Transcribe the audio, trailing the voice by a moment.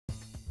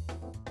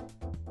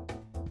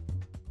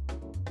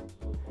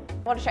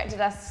What attracted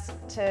us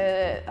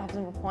to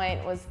Hobsonville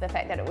Point was the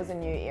fact that it was a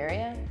new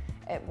area.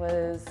 It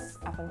was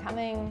up and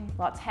coming,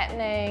 lots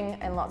happening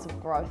and lots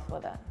of growth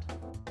with it.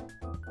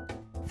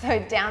 So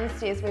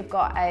downstairs we've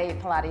got a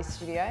Pilates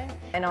studio,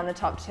 and on the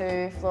top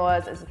 2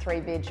 floors is a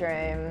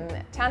 3-bedroom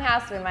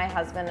townhouse where my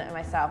husband and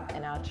myself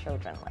and our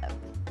children live.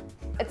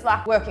 It's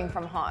like working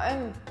from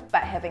home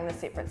but having the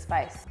separate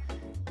space.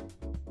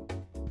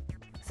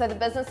 So the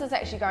business is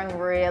actually going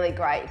really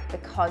great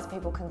because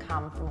people can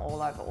come from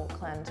all over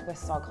Auckland. We're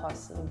so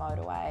close to the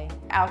motorway.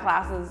 Our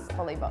class is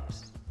fully booked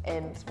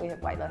and we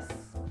have wait lists.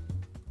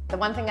 The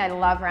one thing I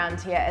love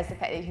around here is the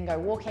fact that you can go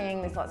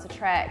walking, there's lots of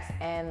tracks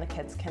and the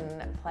kids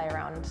can play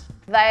around.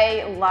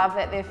 They love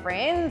that their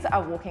friends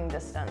are walking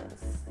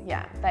distance.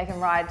 Yeah, they can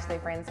ride to their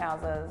friends'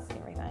 houses,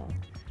 everything.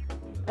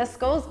 The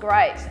school's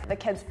great. The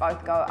kids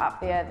both go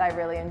up there, they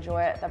really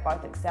enjoy it, they're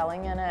both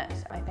excelling in it.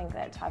 I think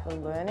that type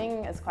of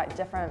learning is quite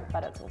different,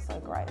 but it's also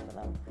great for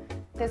them.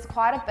 There's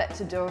quite a bit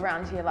to do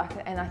around here,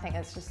 and I think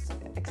it's just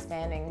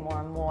expanding more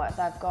and more.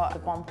 They've got the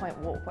Bond Point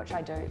walk, which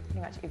I do pretty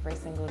much every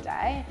single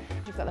day.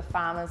 You've got the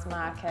farmers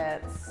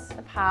markets,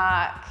 the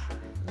park,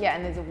 yeah,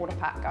 and there's a water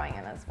park going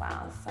in as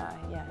well, so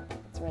yeah,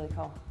 it's really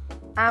cool.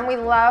 We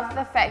love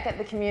the fact that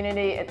the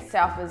community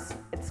itself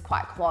it's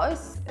quite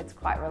close, it's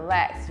quite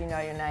relaxed, you know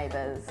your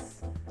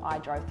neighbours. I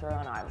drove through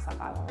and I was like,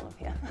 I want to live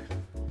here,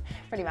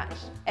 pretty much.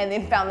 And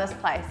then found this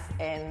place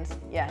and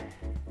yeah,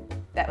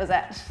 that was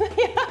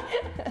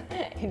it.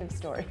 End of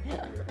story.